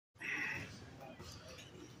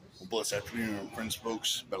blessed afternoon, friends,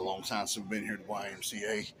 folks. Been a long time since we've been here at the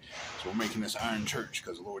YMCA. So we're making this Iron Church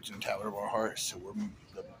because the Lord's in the tablet of our hearts. So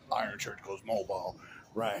the Iron Church goes mobile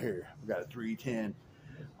right here. We got a 310.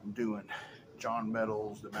 I'm doing John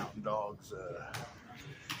Meadows, the Mountain Dogs.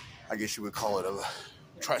 I guess you would call it a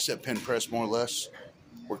tricep pen press, more or less.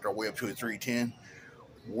 Worked our way up to a 310.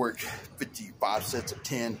 Worked 55 sets of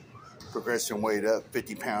 10. Progressing weight up,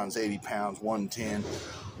 50 pounds, 80 pounds, 110,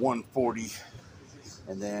 140.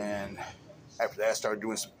 And then after that, I started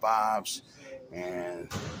doing some fives.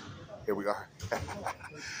 And here we are.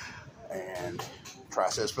 And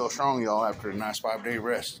triceps felt strong, y'all, after a nice 5-day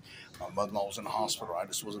rest. My mother-in-law was in the hospital. I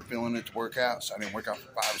just wasn't feeling it to work out. So I didn't work out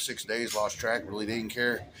for 5 or 6 days, lost track, really didn't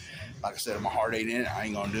care. Like I said, if my heart ain't in it, I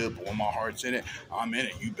ain't going to do it. But when my heart's in it, I'm in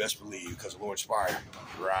it. You best believe, because the Lord's fire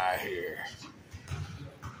right here.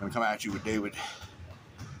 I'm going to come at you with David,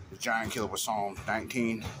 the giant killer, with Psalm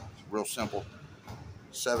 19. It's real simple.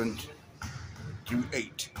 7 through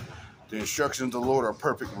 8. The instructions of the Lord are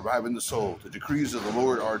perfect, reviving the soul. The decrees of the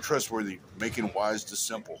Lord are trustworthy, making wise the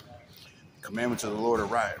simple. The commandments of the Lord are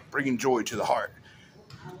right, bringing joy to the heart.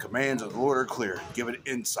 The commands of the Lord are clear, giving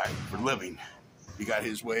insight for living. You got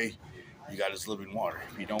his way, you got his living water.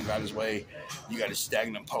 If you don't got his way, you got his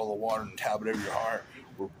stagnant puddle of water in the tablet of your heart,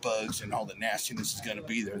 where bugs and all the nastiness is going to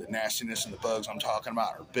be there. The nastiness and the bugs I'm talking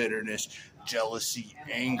about are bitterness, jealousy,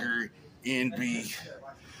 anger, envy,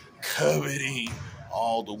 coveting,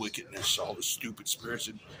 all the wickedness, all the stupid spirits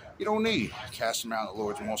that you don't need. Cast them out in the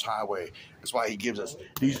Lord's most highway. That's why he gives us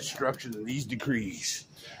these instructions and these decrees.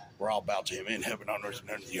 We're all bound to him in heaven, on earth,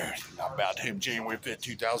 and under the earth. I bowed to him January 5th,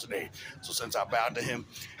 2008. So since I bowed to him,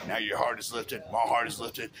 now your heart is lifted. My heart is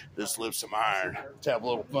lifted. Let's lift some iron. Let's have a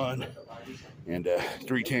little fun. And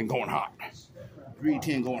 310 going hot.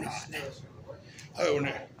 310 going hot. Oh,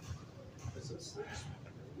 no.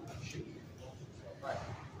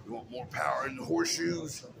 You want more power in the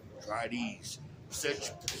horseshoes? Try these.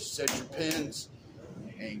 Set your pins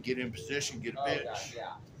and get in position. Get a bench.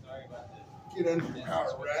 Get under the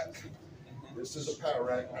power rack. This is a power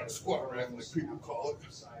rack, not a squat rack, like people call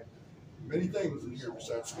it. Many things in here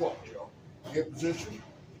besides squat, Joe. Get in position.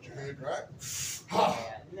 Get your hand right.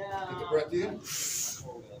 Get the breath in.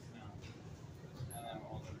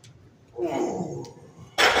 Oh.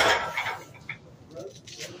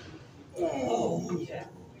 Oh.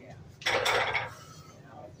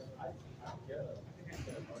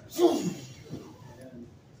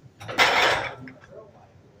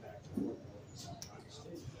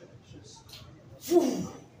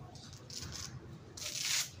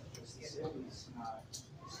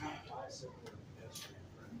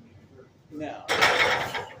 No.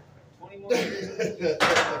 20 more years, and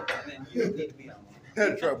then you need to be on one.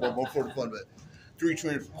 Had to try one more for the fun of it.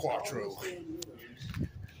 320 for Quattro.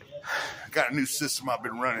 Got a new system I've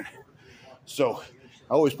been running. So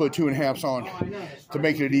I always put 2.5s on to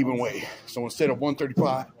make it an even weight. So instead of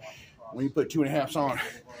 135, when you put 2.5s on,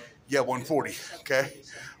 you have 140. Okay?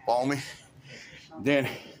 Follow me? Then I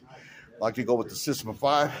like to go with the system of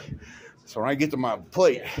 5. So when I get to my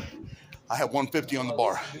plate, I have 150 on the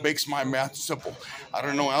bar. Makes my math simple. I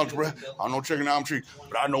don't know algebra, I don't know trigonometry,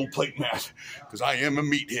 but I know plate math because I am a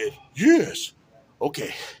meathead. Yes.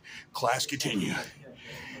 Okay. Class continue.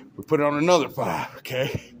 We put on another 5,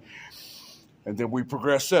 okay? And then we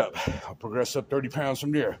progress up. I'll progress up 30 pounds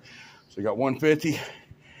from there. So you got 150,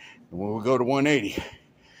 and when we go to 180,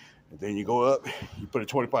 and then you go up, you put a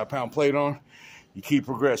 25-pound plate on, you keep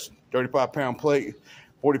progressing. 35-pound plate,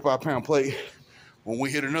 45-pound plate. When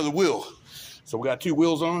we hit another wheel, so we got 2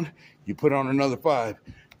 wheels on, you put on another 5.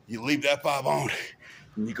 You leave that 5 on,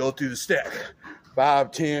 and you go through the stack.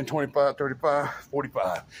 5, 10, 25, 35,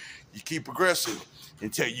 45. You keep progressing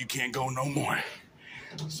until you can't go no more.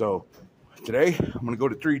 So today, I'm going to go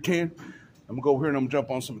to 310. I'm going to go over here and I'm going to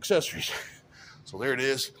jump on some accessories. So there it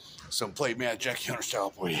is. Some plate mat Jackie Hunter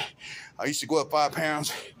style for you. I used to go up 5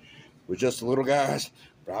 pounds with just the little guys,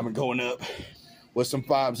 but I've been going up with some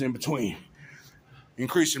 5s in between.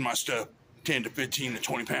 Increasing my stuff 10 to 15 to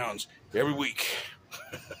 20 pounds every week.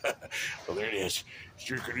 So there it is.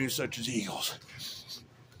 Street canoes such as eagles.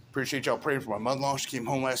 Appreciate y'all praying for my mother-in-law. She came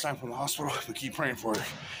home last night from the hospital. We keep praying for her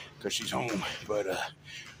because she's home. But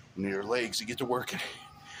we need her legs to get to working.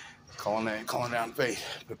 Calling down faith.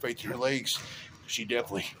 Put faith in her legs. She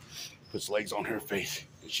definitely puts legs on her faith.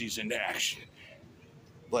 And she's into action.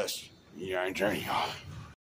 Bless the iron journey, y'all.